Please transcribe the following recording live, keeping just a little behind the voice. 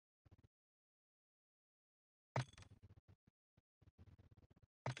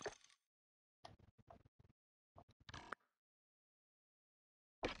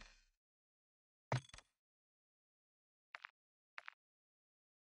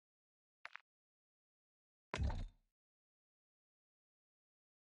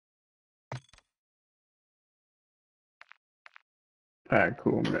Alright,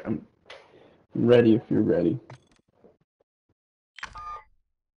 cool. I'm ready if you're ready.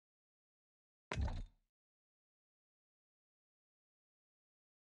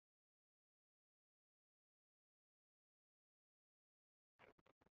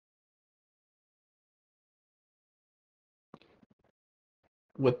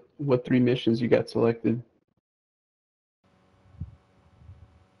 What three missions you got selected?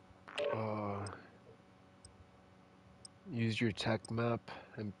 Use your tech map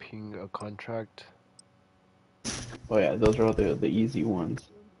and ping a contract. Oh yeah, those are all the easy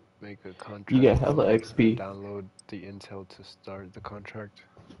ones. Make a contract You get hella node and XP. download the intel to start the contract.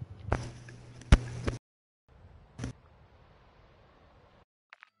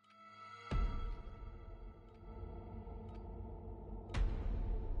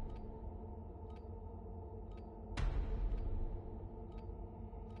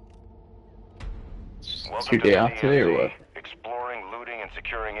 It's your day off today or what? Exploring, looting, and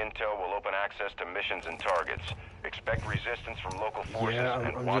securing intel will open access to missions and targets. Expect resistance from local forces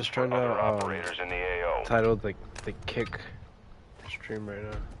I'm watch just trying for other to operators in the AO. title the kick stream right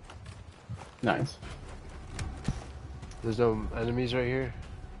now. Nice. There's no enemies right here.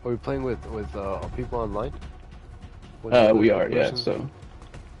 Are we playing with people online? We are, yeah. So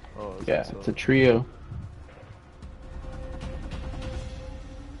yeah, it's a trio.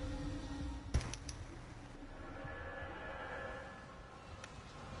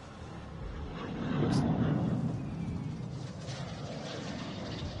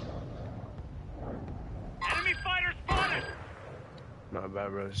 Enemy fighter spotted! Not bad,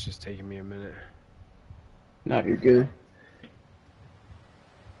 bro. It's just taking me a minute. No, you're good.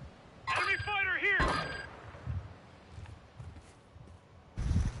 Enemy fighter here!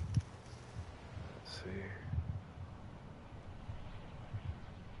 Let's see.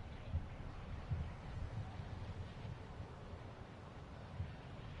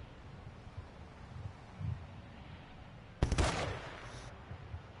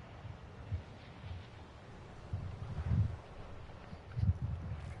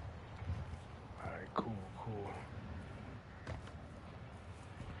 Alright, cool.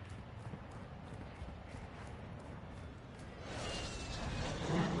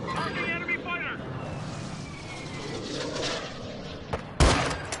 Marking enemy fighter!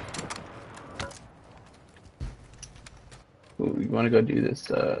 Ooh, you want to go do this?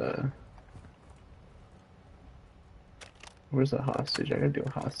 Where's the hostage? I gotta do a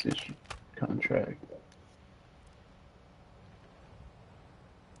hostage contract.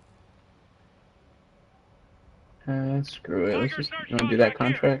 Screw it. Let's just. You want to do that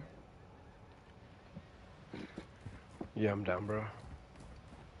contract? Yeah, I'm down, bro.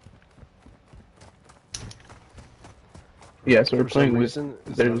 Yeah, so we're playing with. It's not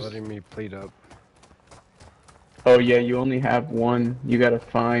There's. letting me plate up. Oh yeah, you only have one. You gotta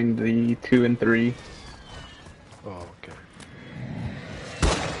find the 2 and 3. Oh, okay.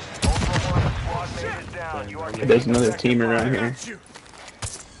 There's another team around here.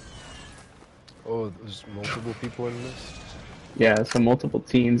 Oh, there's multiple people in this? Yeah, so multiple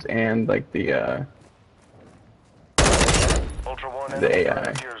teams and like the AI,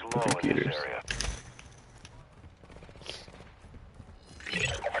 the computers.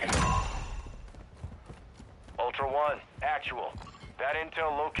 Ultra One, actual. That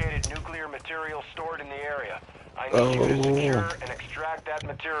intel located nuclear material stored in the area. I need you to secure and extract that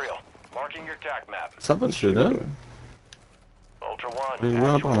material. Marking your TAC map. Something should have. Ultra One,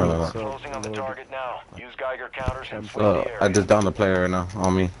 closing on the target now. Use Geiger counters and sweep the area. I just downed the player right now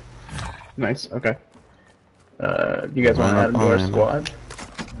on me. Nice. Okay. You guys want to add him to our squad?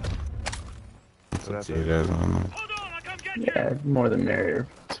 See you guys. Yeah, more the merrier.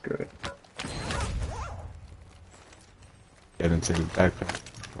 Screw it. Get into the backpack.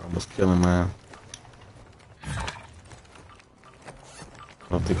 Almost killing, man.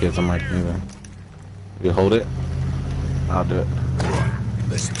 Don't think it's a mic either. You hold it? I'll do it.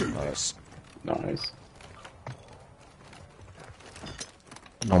 Let's do this. Nice.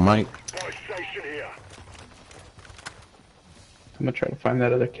 No mic. I'm gonna try to find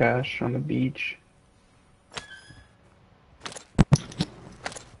that other cache on the beach.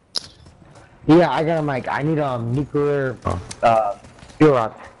 Yeah, I got a mic. I need nuclear fuel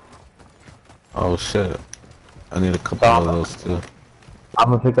rods. Oh shit. I need a couple of those too. I'm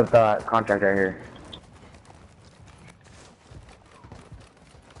gonna pick up the contract right here.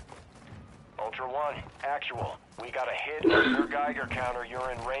 Ultra One, actual. We got a hit on your Geiger counter. You're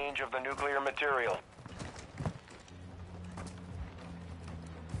in range of the nuclear material.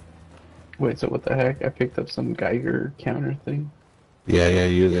 Wait, so what the heck? I picked up some Geiger counter thing. Yeah,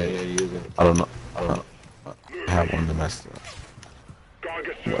 use it. I don't know. I have one domestic.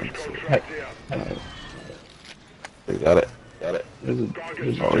 Hey, They got it. Got it. there's a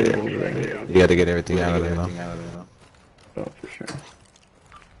Oh drill yeah. over there. You gotta get everything out of there now. Oh, for sure.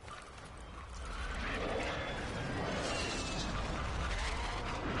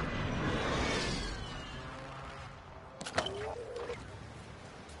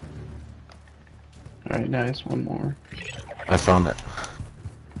 Alright, nice. One more. I found it.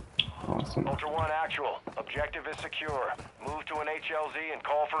 Awesome. Ultra One actual. Objective is secure. Move to an HLZ and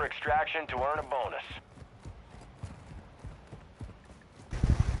call for extraction to earn a bonus.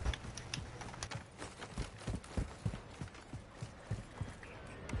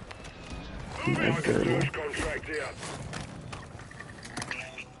 Contract here.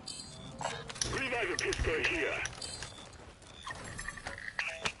 Revive a pistol here.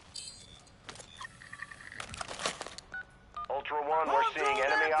 Ultra One, we're seeing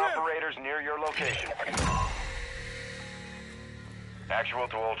enemy operators near your location. Actual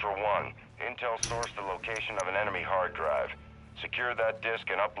to Ultra One. Intel sourced the location of an enemy hard drive. Secure that disk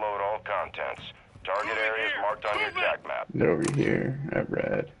and upload all contents. Target areas marked on your TAC map. They're over here at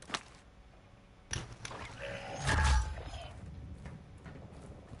red.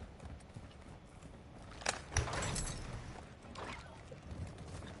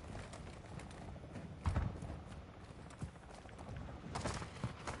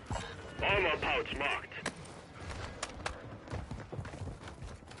 Armor pouch marked.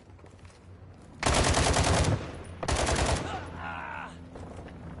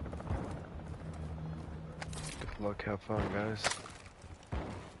 Good luck, have fun, guys.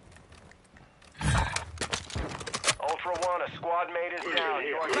 Ultra One, a squad mate is down.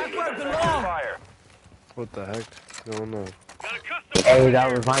 You are taking fire. What the heck? No, no. Hey,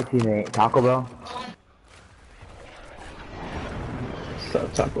 that was my teammate, Taco Bell. What's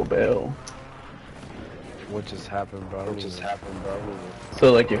up, Taco Bell? What just happened, bro?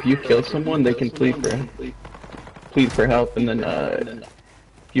 So, like, if you kill someone, they can plead for help, and then if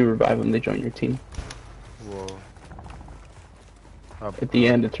you revive them, they join your team. Whoa. At the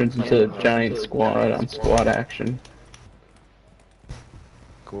end, it turns into a giant squad on squad action.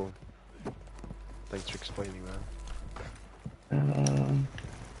 Cool. Thanks for explaining that.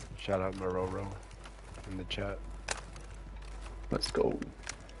 Shout out Maroro in the chat. Let's go.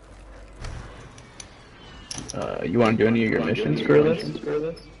 You want to do any of your missions, Gorillas? Give me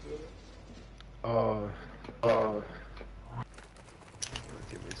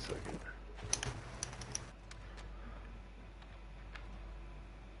a second.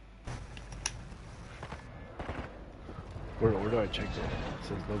 Where do I check that? It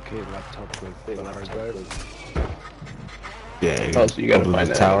says locate laptop with the hard drive. Yeah. Oh, so you gotta find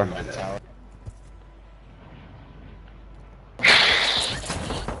the that tower.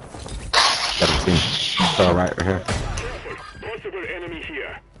 Got a team. It's all right here. Possible enemy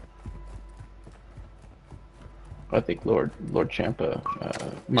here. I think Lord Champa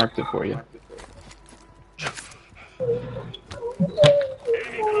marked it for you.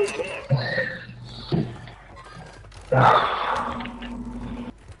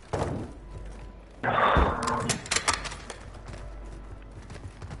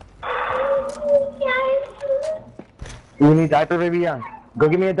 You need diaper, baby? Yeah. Go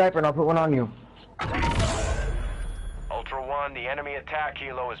give me a diaper and I'll put one on you. Ultra One, the enemy attack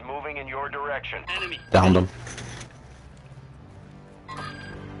helo is moving in your direction. Downed them.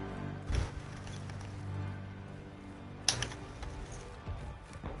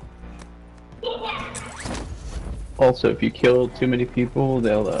 Also, if you kill too many people,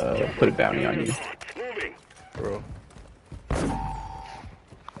 they'll put a bounty on you. Moving. Bro.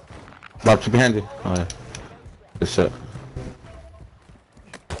 Bob, you behind you. Oh yeah. Good shit.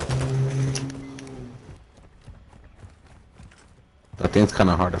 That thing's kind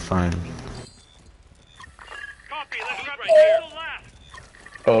of hard to find. Copy, let's right here.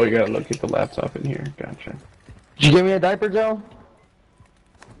 Oh, you gotta locate the laptop in here. Gotcha. Did you give me a diaper, Joe?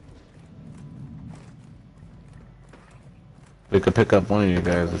 We could pick up one of you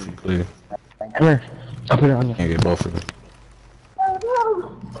guys if you please. Come here. I'll put it on you. Can't get both of them.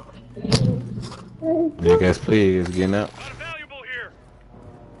 You guys please, getting up. Valuable here.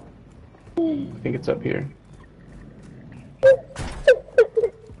 I think it's up here.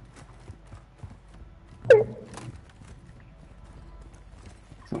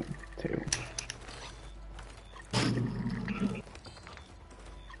 So, two.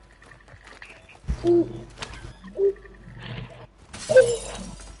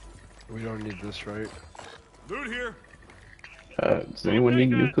 We don't need this, right? Loot here. Does anyone need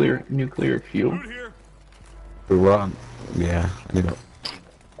nuclear fuel? Loot here. We were on. Yeah, I need.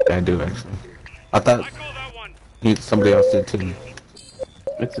 Yeah, I do actually. I thought Call that one. somebody else did too.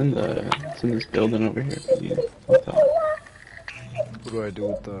 It's in this building over here. On top. What do I do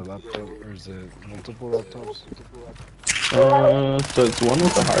with the laptop? Or is it multiple laptops? So it's one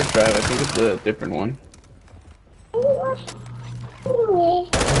with a hard drive. I think it's a different one.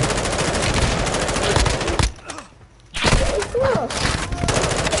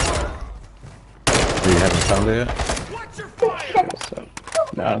 You haven't found it yet? So,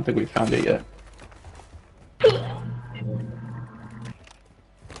 no, I don't think we found it yet.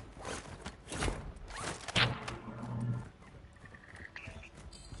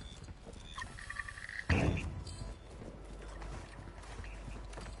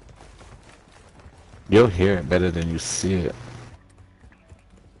 You'll hear it better than you see it.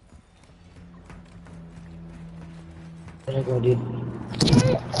 There you go, dude.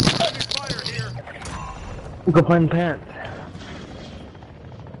 Enemy fire here. Go find pants.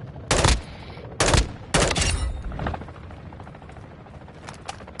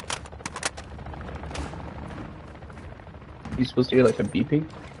 You supposed to hear like a beeping?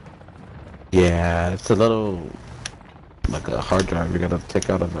 Yeah, it's a little like a hard drive you gotta take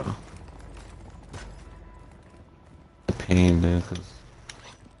out of the pain, man, because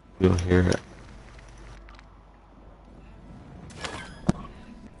you'll hear it.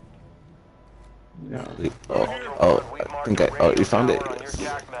 No. Oh, I think oh, you found it? On your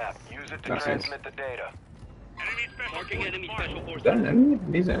TAC map. Use it to Nice. transmit the data. Enemy special forces. Is that an enemy?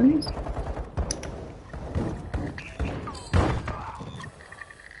 These enemies?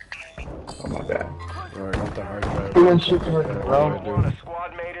 Oh my bad. Alright, not the hard drive. Someone shoots me with a What bro. do I do? A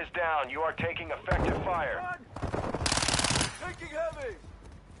squad mate is down. You are taking effective fire. Taking heavy.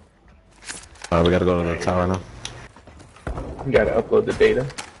 Alright, we gotta go to the tower now. You gotta upload the data.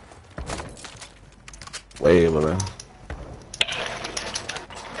 Way over there.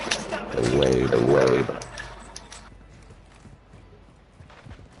 The way.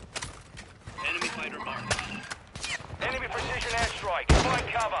 Enemy fighter marked. Enemy precision airstrike. Find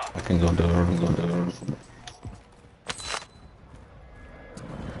cover. I can go do it.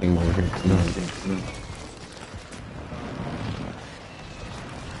 Thing over here too.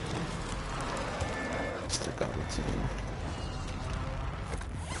 Stick out the team.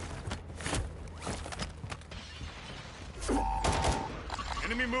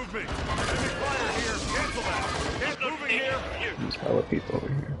 Enemy movement. Enemy fire here. Cancel that. Can't moving here. There's hella people over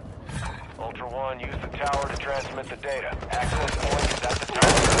here. Ultra One, use the tower to transmit the data. Access point is at the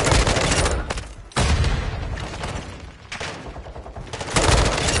tower.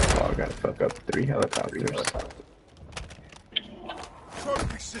 Oh, I gotta fuck up 3 helicopters.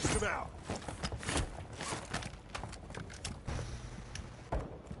 Trophy system out.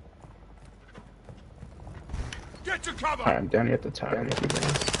 Get your cover. Alright, I'm down here at the tower.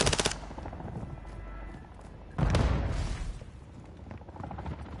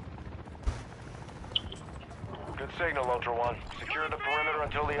 Good signal, Ultra One. Secure the perimeter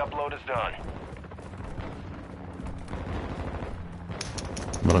until the upload is done.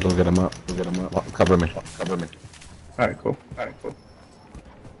 I'm gonna go get him up. Cover me. Alright, cool.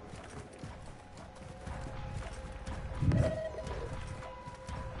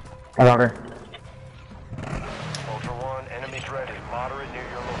 I got her. Ultra One, enemies ready. Moderate near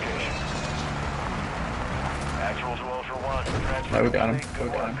your location. Actual to Ultra One. Transfer Alright, we got him. complete.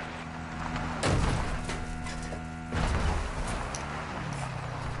 Good work.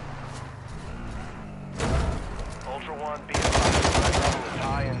 Ultra One, be advised. Level is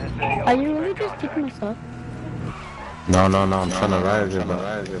high in this AO. Are you really Expect just taking this up? No, I'm trying to rise it, but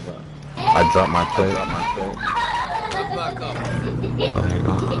I dropped my plate. Oh, there you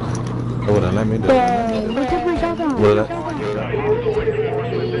go. Oh, then let me do it. Who took my shotgun? What did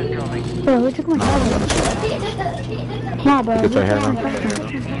Bro, who took my shotgun? Nah, bro. It's Who right here, took no? my shotgun?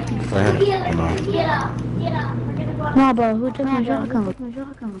 Right here? No. Nah, bro. Who took my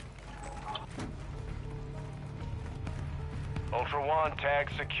shotgun? Ultra One, tag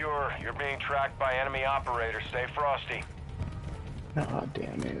secure. You're being tracked by enemy operators. Stay frosty. Oh,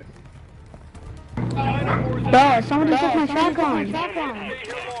 damn it. Bro, somebody took my shotgun.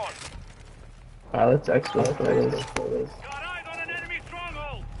 Alright, let's export this. Got eyes on an enemy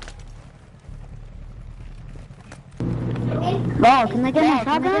stronghold. Bro, can I get my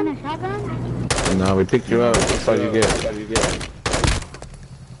shotgun? No, we picked you up. That's all you get.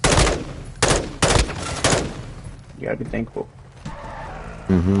 You gotta be thankful.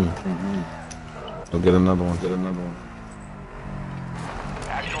 We'll get another one.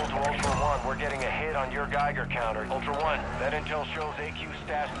 Actual to Ultra One, we're getting a hit on your Geiger counter. Ultra One, that intel shows AQ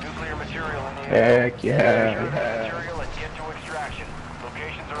stashed nuclear material in the area. Heck yeah. Secure the material and get to extraction.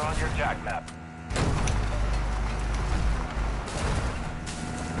 Locations are on your TAC map.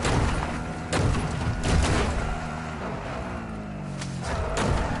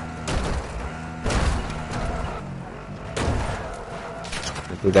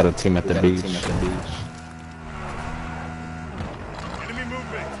 We got a team at the beach. Enemy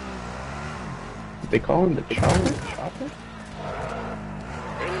movement. They call him the chopper?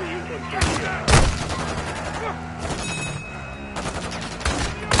 Enemy infantry here.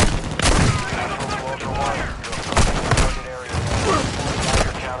 Ultra One, you're approaching the target area now. All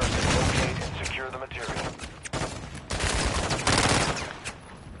your counters to locate and secure the material.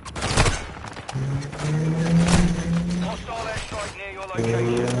 Hostile airstrike near your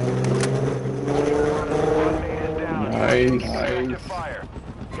location. One mate is down. Nice. Active fire.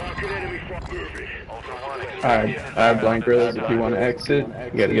 Ultra One, extraction is Alright, inbound Blind at Gorillas, this if you time. want to exit,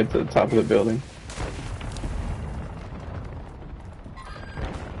 you gotta get to the top of the building.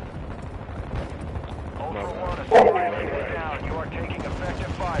 Ultra One, a squad mate is down. You are taking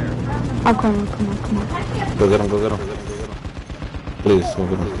effective fire. Oh, come on, come on, come on. Go get him, go get him. Please, go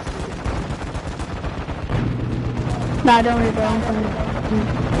get him. Nah, don't worry, bro. I'm coming.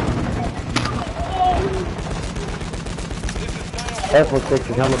 F6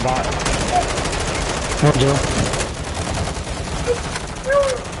 is on the bot. Oh, Joe.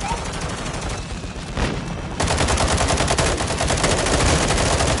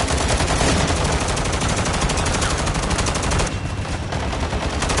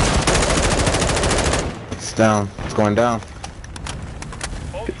 It's down. It's going down.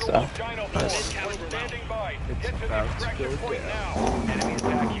 Good stuff. Standing by. It's Get to the about to extraction go point down. now. Enemy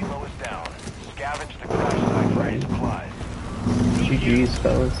attack helo is down. Scavenge the crash site for any supplies. GG's,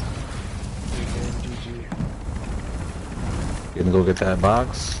 fellas. GG. You gonna go get that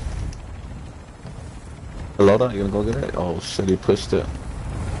box? Hello, you gonna go get it? Oh shit, he pushed it.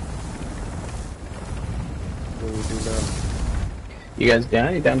 What do we do now? You guys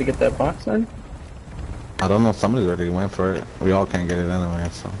down? You down to get that box then? I don't know, somebody already went for it. We all can't get it anyway,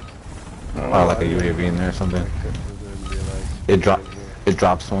 so. Oh, like a UAV in there or something. I didn't realize. It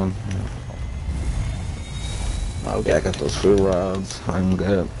drops one. Oh, Yeah, I got those free rods. I'm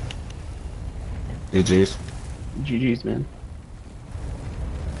good. GG's. GG's, man.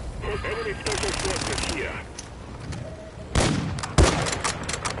 Enemy special forces here.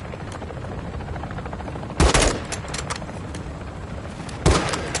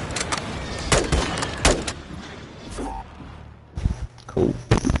 Cool.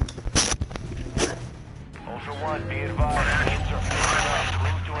 Ultra One, be advised. Teams are moving up.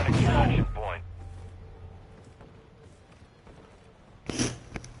 Move to an extraction point.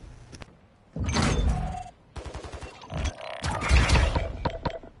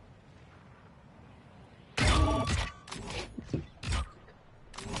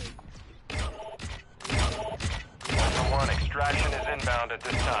 Ultra One, extraction is inbound at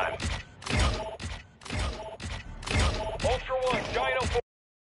this time. Ultra One, Dino 4.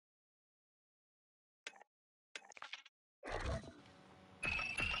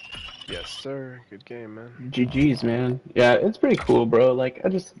 Yes, sir. Good game, man. GG's, man. Yeah, it's pretty cool, bro. Like, I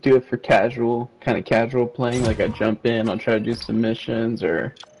just do it for kind of casual playing. Like, I jump in, I'll try to do some missions,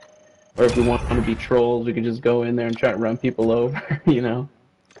 or if we want to be trolls, we can just go in there and try to run people over, you know?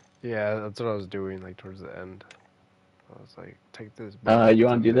 Yeah, that's what I was doing, like, towards the end. I was like, take this. You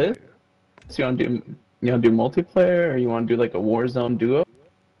want to do this? So you want to do multiplayer, or you want to do like a Warzone duo?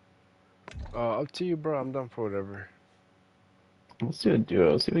 Up to you, bro. I'm down for whatever. Let's do a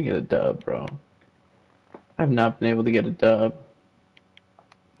duo. See if we can get a dub, bro. I've not been able to get a dub.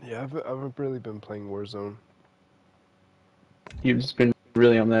 Yeah, I've really been playing Warzone. You've just been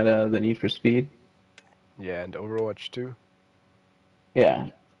really on that the Need for Speed. Yeah, and Overwatch too. Yeah,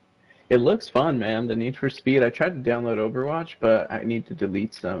 it looks fun, man. The Need for Speed. I tried to download Overwatch, but I need to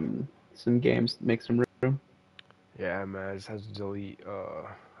delete some games to make some room. Yeah, man. I just had to delete.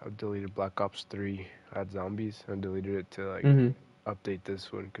 I've deleted Black Ops 3. I had zombies. I deleted it to like update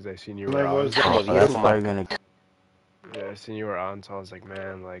this one because I seen you were on. That's why you're gonna. Yeah, I seen you were on, so I was like,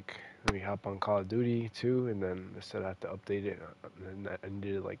 man, like, let me hop on Call of Duty too, and then I said I have to update it, and I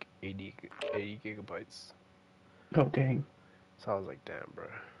needed like 80 gigabytes. Oh dang. So I was like, damn, bro.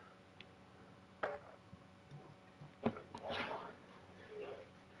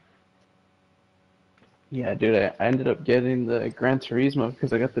 Yeah, dude. I ended up getting the Gran Turismo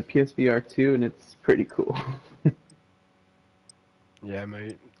because I got the PSVR 2, and it's pretty cool. Yeah,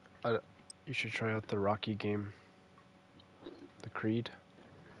 mate. You should try out the Rocky game. The Creed.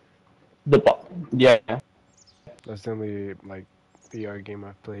 Yeah. That's the only like VR game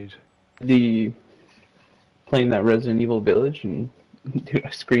I've played. Playing that Resident Evil Village, and dude, I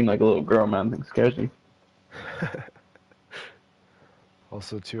scream like a little girl, man. It scares me.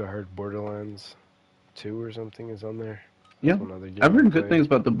 Also, too, I heard Borderlands 2 or something is on there. Yeah, That's one other game I've I heard good played. things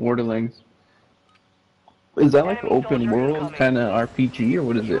about the Borderlands. Is that like Enemy open soldier world incoming. kind of RPG or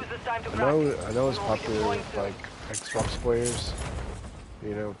what is it? Use this time to I know it's We will be popular deploying with soon. like Xbox players.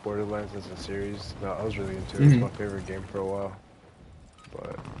 You know, Borderlands as a series. No, I was really into it. It's Mm-hmm. my favorite game for a while.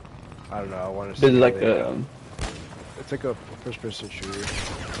 But I don't know. I want to Is see it how like they. a? It's like a first-person shooter.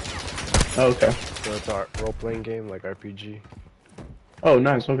 Oh, okay. So it's a role-playing game, like RPG. Oh,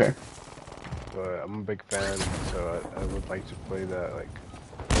 nice. Okay. But I'm a big fan, so I would like to play that like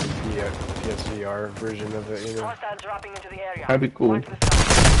PSVR version of it. You know. Hostiles dropping into the area. That'd be cool. Watch the sky.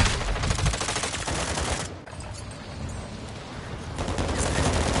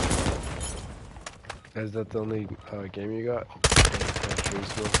 Is that the only game you got?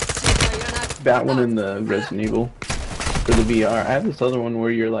 That one and the Resident Evil for the VR. I have this other one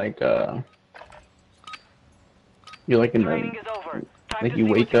where you're like in Training the is over. Time like to you see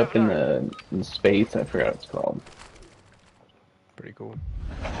what wake you up have in learned. the space. I forgot what it's called. Pretty cool.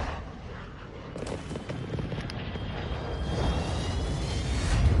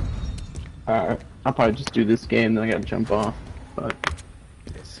 I'll probably just do this game, then I gotta jump off. But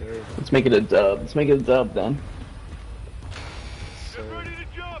Yes, sir. let's make it a dub. Let's make it a dub then. Yes, Get sir. ready to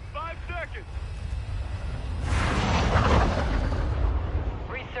jump. 5 seconds.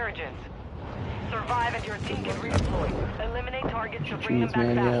 Resurgence. Survive and your team can redeploy. Eliminate targets to bring them Jeez, back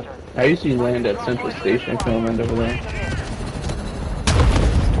man, yeah. faster. I used to land at Central Station, Finland over there.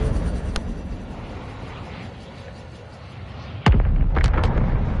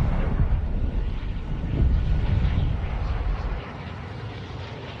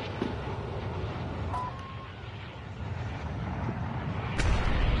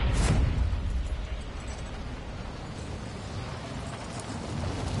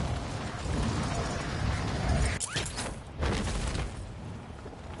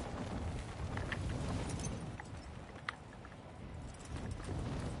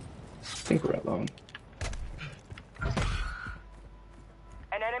 I think we're alone.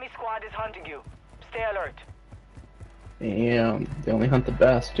 An enemy squad is hunting you. Stay alert. Damn, they only hunt the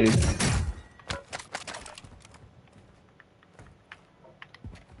best, dude.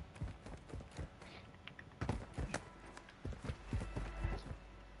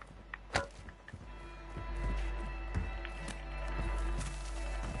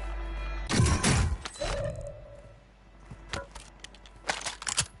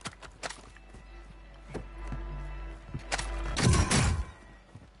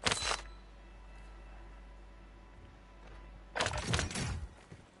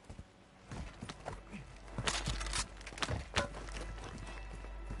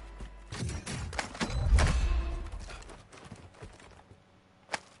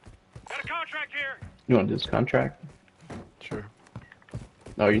 Got a contract here. You want to do this contract? Sure.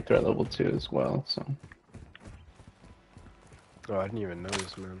 Oh, you're threat level 2 as well, so. Oh, I didn't even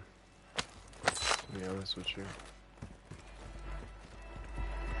notice, man. To be honest with you.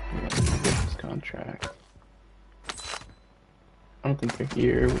 Yeah, let's get this contract. I don't think they're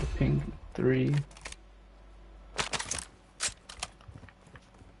here with ping 3.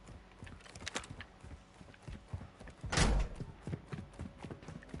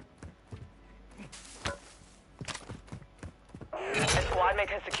 A squad mate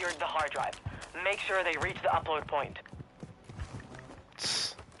has secured the hard drive. Make sure they reach the upload point.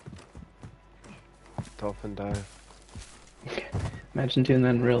 Dolphin dive. Imagine doing that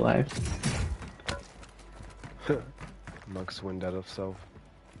in real life. Knocks wind out of self.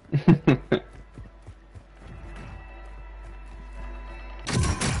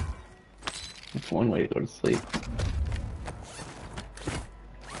 That's one way to go to sleep.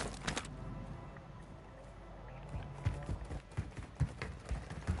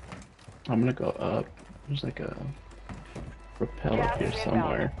 I'm gonna go up. There's like a rappel up here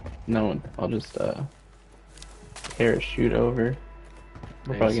somewhere. No, I'll just parachute over.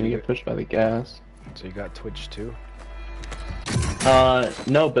 We're Hey, probably so gonna you- get pushed by the gas. So you got Twitch too?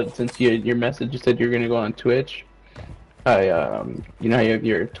 No, but since your message, you said you're gonna go on Twitch. I you know how you have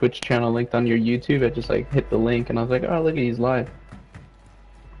your Twitch channel linked on your YouTube. I just like hit the link and I was like, oh look, he's live.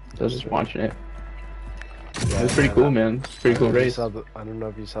 So I was just watching it. It was pretty cool, man. It's a pretty cool I don't know if you race. saw I don't know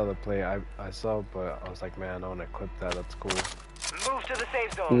if you saw the play I saw, but I was like, man, I want to clip that. That's cool. Move to the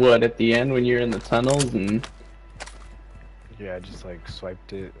safe zone. What, at the end when you're in the tunnels and Yeah, I just like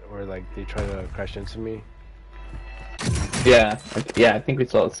swiped it, or like they tried to crash into me. yeah, I think we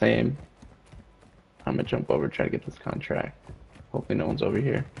saw the same. I'm gonna jump over, try to get this contract. Hopefully no one's over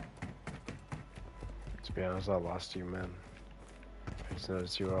here. To be honest, I lost you, man. I just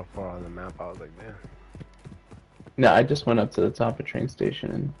noticed you were all far on the map. I was like, man. No, I just went up to the top of train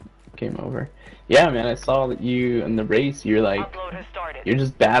station and came over. Yeah, man, I saw that you in the race. You're like, Upload has started. you're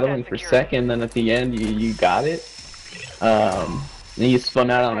just battling for second, then at the end you got it. Then you spun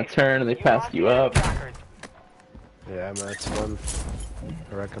out on a turn and they passed you up. Yeah, man, it's fun.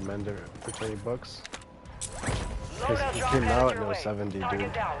 I recommend it for $20. Because it came out and it was 70, dude. Oh, And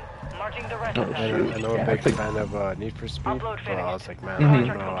shoot. I know Yeah, a big it's like, fan of Need for Speed, but I was like, man,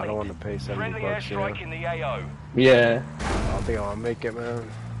 Mhm. I don't want to pay 70 Friendly bucks, you know? airstrike in the AO. yeah, I don't think I'll make it, man.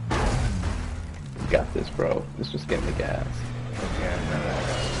 got this, bro. Let's just get in the gas. Okay,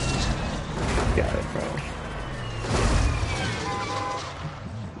 Got it, bro.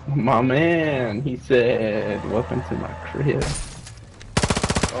 My man, he said, welcome to my crib.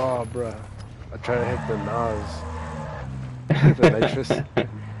 oh, bruh. I tried to hit the Nas. The nitrous.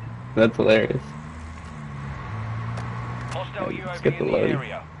 That's hilarious. Hostile Yeah, let's UAV get the in the loading.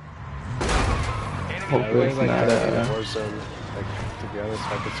 area. I Hopefully really it's like not, driving in a Warzone. Like, to be honest,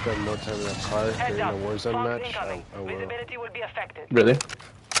 if I could spend more time in a car Heads during a up. Warzone Bombs match, incoming. I will. Visibility will be affected. really?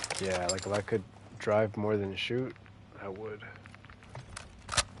 Yeah, like if I could drive more than shoot, I would.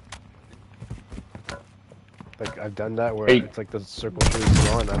 Like I've done that where Hey. it's like the circle shoots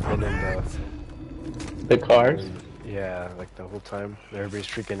on. I've been in The cars? yeah, like the whole time. Everybody's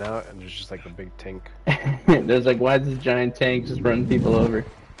freaking out, and there's just like a big tank. There's like, why is this giant tank just running people over?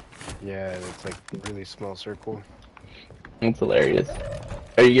 Yeah, and it's like a really small circle. That's hilarious.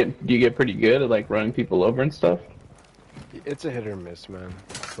 Do you get pretty good at like running people over and stuff? It's a hit or miss, man.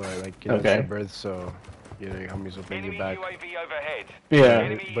 But like you know, Okay. it's your birth, so you know your homies will bring Enemy you back. UAV overhead. Yeah.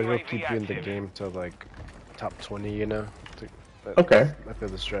 Enemy But it'll UAV keep you in the active. game till like top 20, you know. Okay. I feel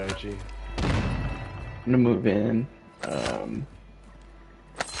the strategy. I'm gonna move in.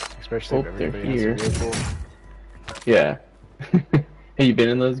 Especially if Oh, they're everybody has here. a vehicle. Yeah. Have you been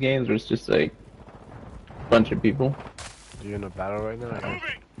in those games where it's just like a bunch of people? You in a battle right now? I got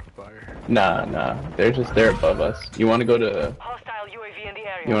fire. Nah. They're above us. You wanna go to Hostile UAV in the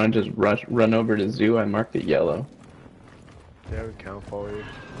area. you wanna just run over to zoo? I marked it yellow. Yeah, we can't follow you.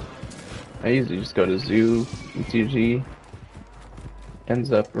 I usually just go to zoo, ETG.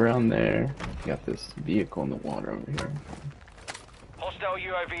 Ends up around there. Got this vehicle in the water over here. Hostile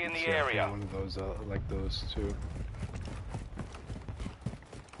UAV in the See, I area. found one of those, like those too.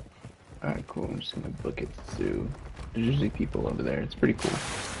 Alright, cool. I'm just gonna book it to zoo. There's usually people over there. It's pretty cool.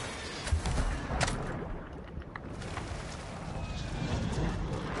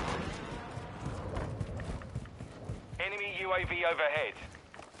 Enemy UAV overhead.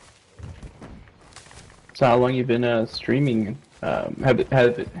 So how long you been streaming?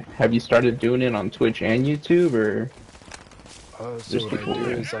 Have you started doing it on Twitch and YouTube, or? So There's what I people do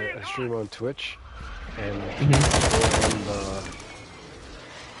there. is I stream on Twitch, and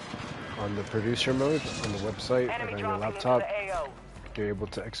on the producer mode on the website and Enemy on your dropping into laptop, the AO. you're able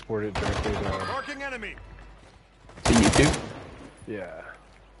to export it directly to. Marking enemy. To YouTube? Yeah.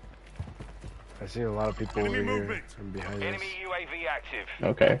 I've seen a lot of people Enemy over here movement. from behind us. Enemy UAV active.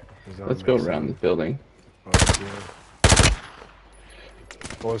 Okay. There's not Let's a go mix. around the building. Oh, yeah.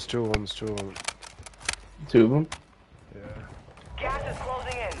 Oh, it's two of them. It's two of them. Two of them? Yeah. Gas is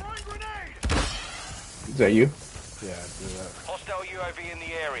closing in. Throwing grenade. Is that you? Yeah, do that. Hostile UAV in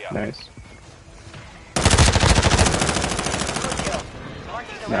the area. Nice. Good kill.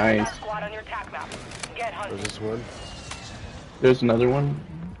 Marking the rest of Nice. that squad on your attack map. Get There's hunting. this one. There's another one.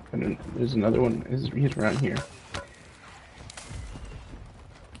 There's another one. He's around here.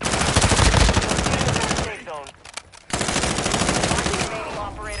 Safe zone. Marking remaining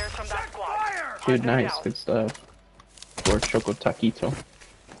operators from that squad. Hunt Dude, them nice. down. Good stuff. Or Choco Taquito.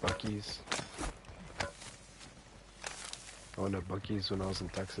 Bucky's. I went to Bucky's when I was in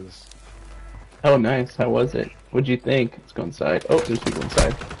Texas. Oh, nice. How was it? What'd you think? Let's go inside. Oh, there's people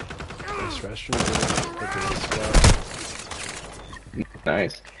inside. Nice restroom. Like a nice spot.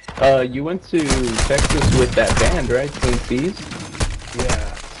 Nice. You went to Texas with that band, right? Twin Seas?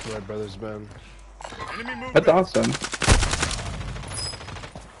 Yeah, it's my brother's band. Enemy movement. That's awesome.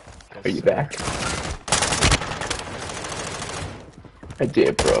 Yes, Are you sir. back? I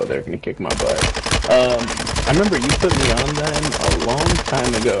did, bro. They're gonna kick my butt. I remember you put me on them a long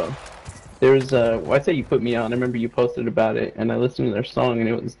time ago. There's well, I say you put me on. I remember you posted about it, and I listened to their song, and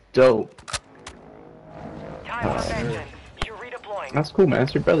it was dope. Time for vengeance. You're redeploying. That's cool, man.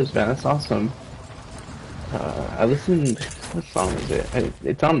 That's your brother's band. That's awesome. I listened. What song is it?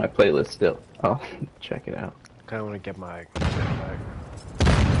 It's on my playlist still. I'll check it out. Kind of want to get my back.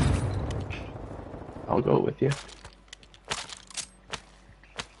 I'll go with you.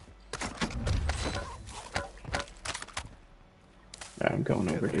 Alright, I'm going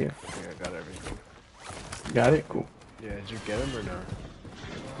over to you. I think I got everything. Got it? Cool. Yeah, did you get him or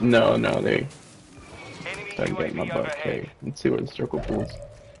no? No, they. Enemy So I can get my UAV butt. overhead. Okay, let's see where the circle pulls.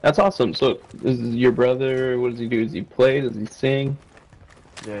 That's awesome. So, this is your brother. What does he do? Does he play? Does he sing?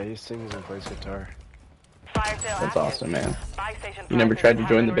 Yeah, he sings and plays guitar. Fire sale That's active. awesome, man. Buy station You never prices tried to have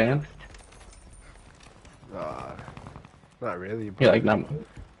join been the band? reduced. Not really, but, Yeah, like not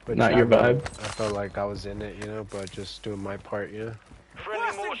your traveling, vibe. I felt like I was in it, you know, but just doing my part, you know.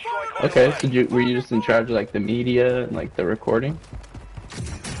 Friendly mortar strike on Okay, the way. so were you just in charge of like the media and like the recording?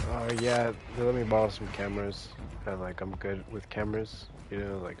 Yeah, they let me borrow some cameras, and like I'm good with cameras, you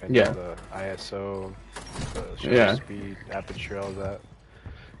know, like I know Yeah. the ISO, the shutter Yeah. speed, aperture, all that,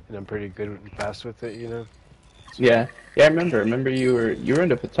 and I'm pretty good and fast with it, you know. So, Yeah, yeah. I remember you were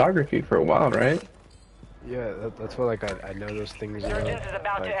into photography for a while, right? yeah, that's why like I know those things, you know. Surgeons is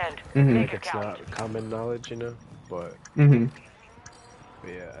about Like, to end. Mhm. Make like it it's count. not common knowledge, you know, but Mhm.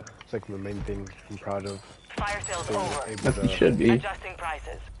 yeah, it's like the main thing I'm proud of. Fire sale's Being over. able As you to should be. Adjusting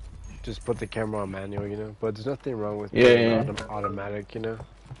prices. just put the camera on manual, you know. But there's nothing wrong with Yeah, putting yeah. it on automatic, you know.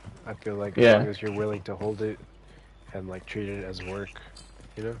 I feel like as Yeah. long as you're willing to hold it and like treat it as work,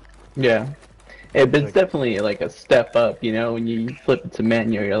 you know. Yeah. Yeah, but it's Like, definitely like a step up, you know. When you flip it to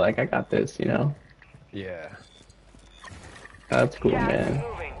manual, you're like, I got this, you know. yeah, That's cool, Gas is man.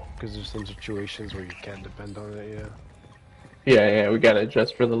 moving. because there's some situations where you can't depend on it, yeah. Yeah, yeah. We gotta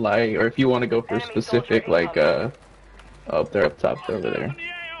adjust for the light, or if you want to go for Enemy soldier specific, like incoming. oh, they're up top, they're over there.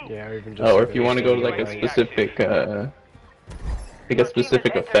 Yeah, or even just Oh, or like if you want to go to like a understanding light. specific, like a Your team has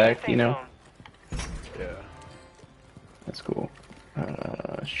specific entered the effect, safe you know. zone. Yeah. That's cool.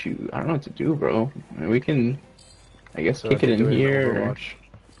 Shoot, I don't know what to do, bro. I mean, we can, I guess, So kick I've it been in doing here. Overwatch.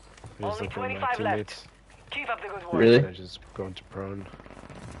 I just Only look at my 25 teammates left. Keep up the good work. Really? and I just go into prone.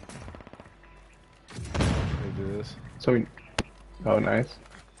 I do this. So we, oh, nice.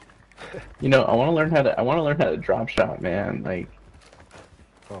 You know, I want to learn how to drop shot, man. Like,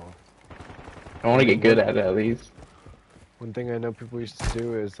 Oh. I want to get good at it at least. One thing I know people used to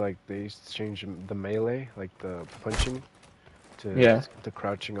do is like they used to change the melee, like the punching, to Yeah. the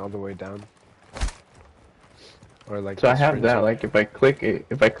crouching all the way down. Or like So I the have that. sprinting. Like,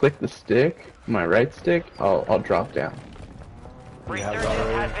 if I click the stick, my right stick, I'll drop down. You have Resurgence that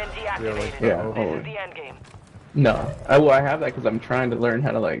has already? been Yeah, like deactivated. the Yeah, O? hold This on. is the end game. No, I have that because I'm trying to learn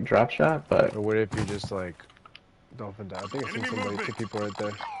how to like drop shot, but Or what if you just like dolphin down? I think I seen Enemy somebody, movement. 2 people right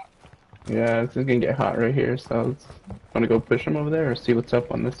there. yeah, it's gonna get hot right here. So let's want to go push them over there or see what's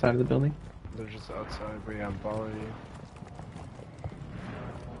up on this side of the building. They're just outside, but yeah, I'm following you.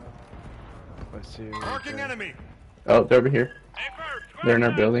 I see you. Right Marking there. enemy. Oh, they're over here. Hey, first, They're in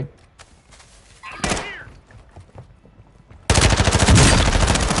our building. Here.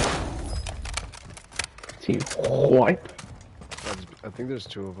 Team wipe. I think there's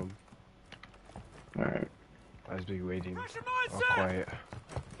 2 of them. All right. I was be waiting, Mission all mindset. quiet.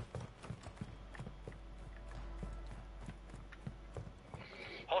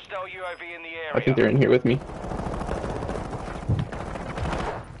 Hostile UAV in the area. I think they're in here with me.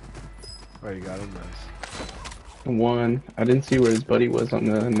 Oh, you got him, nice. One. I didn't see where his buddy was on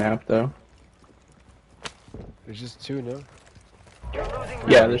the map though. There's just 2, no? You're losing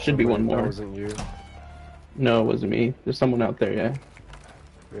Yeah, ground. there should be one That more. wasn't you. No, it wasn't me. There's someone out there. Yeah,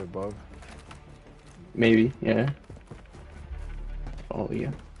 You're above. maybe. Yeah. Oh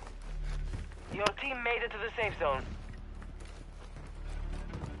yeah. Your team made it to the safe zone.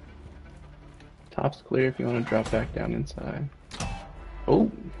 Top's clear if you want to drop back down inside.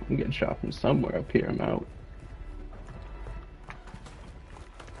 Oh, I'm getting shot from somewhere up here. I'm out.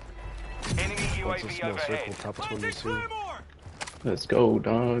 Enemy What's a UAV small circle, overhead. top Planting 22. Claymore. Let's go,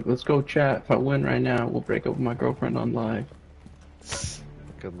 dog. Let's go, chat. If I win right now, we'll break up with my girlfriend on live.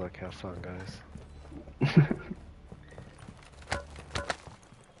 Good luck, have fun, guys.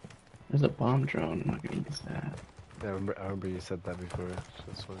 There's a bomb drone. I'm not gonna use that. Yeah, I remember you said that before.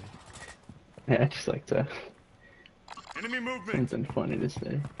 That's funny. Yeah, I just like to Enemy movement. something funny to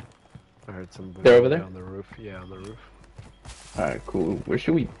say. I heard somebody They're over there? on the roof. Yeah, on the roof. Alright, cool. Where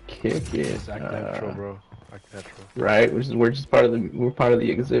should we kick it? Just act natural, bro. Act natural. Right, we're just part of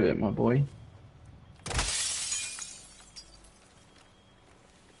the exhibit, my boy.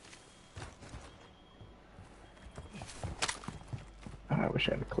 I wish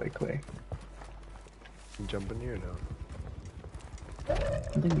I had a clay. You jump in here now. I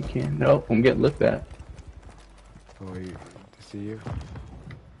think we can. Nope, I'm getting looked at. Oh, you see you?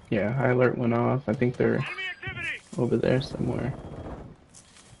 Yeah, high alert went off. I think they're Enemy activity. over there somewhere.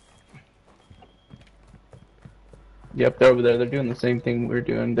 Yep, they're over there. They're doing the same thing we're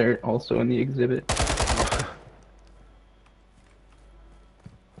doing. They're also in the exhibit.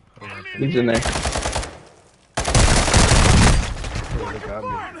 He's in there. Oh, they got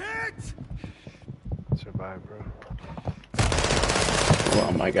me. Hit. Survived. survive, bro. Hold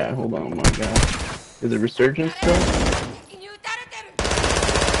on, my guy. Hold on, my guy. Is it resurgence still?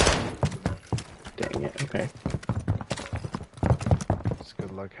 Dang it. Okay. Just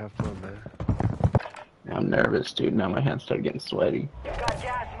good luck. Have fun, man. I'm nervous, dude. Now my hands start getting sweaty. You got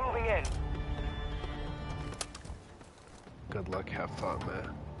gas moving in. Good luck. Have fun,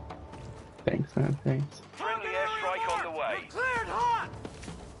 man. Thanks, man. Thanks. Friendly airstrike on the way. Cleared hot!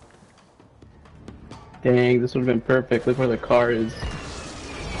 Dang, this would have been perfect. Look where the car is.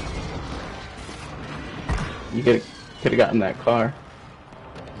 You could have gotten that car.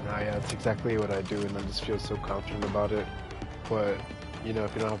 Nah, yeah, that's exactly what I do, and I just feel so confident about it. But, you know,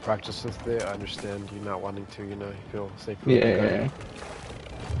 if you don't have practice with it, I understand you not wanting to, you know, you feel safe with the gun. Yeah.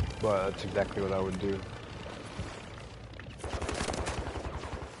 But that's exactly what I would do.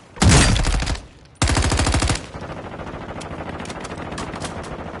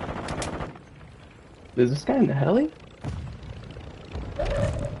 Is this guy in the heli?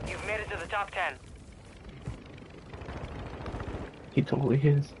 You've made it to the top 10. He totally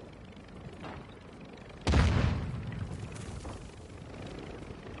is.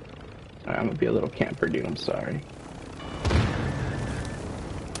 Alright, I'm gonna be a little camper, dude. I'm sorry.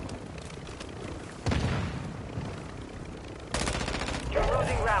 You're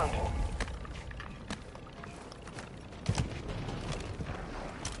losing round.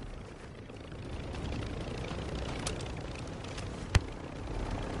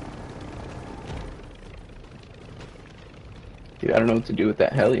 Dude, I don't know what to do with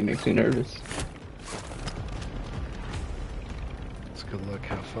that heli. It makes me nervous. It's good luck.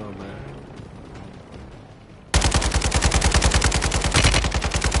 Have fun, man.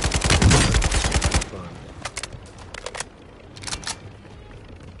 Have fun.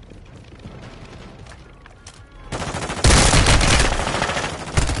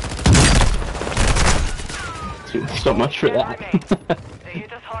 Dude, so much for that. They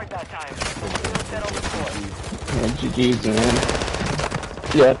hit us hard that time. We'll settle the score. Yeah, GG's, man.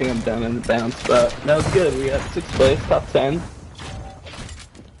 Yeah, I think I'm down in the bounce, but that was good. We got 6th place, top 10.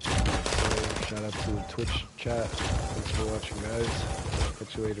 So, shout out to the Twitch chat. Thanks for watching, guys.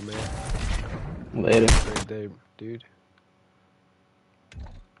 Catch you later, man. Later. Great day, dude.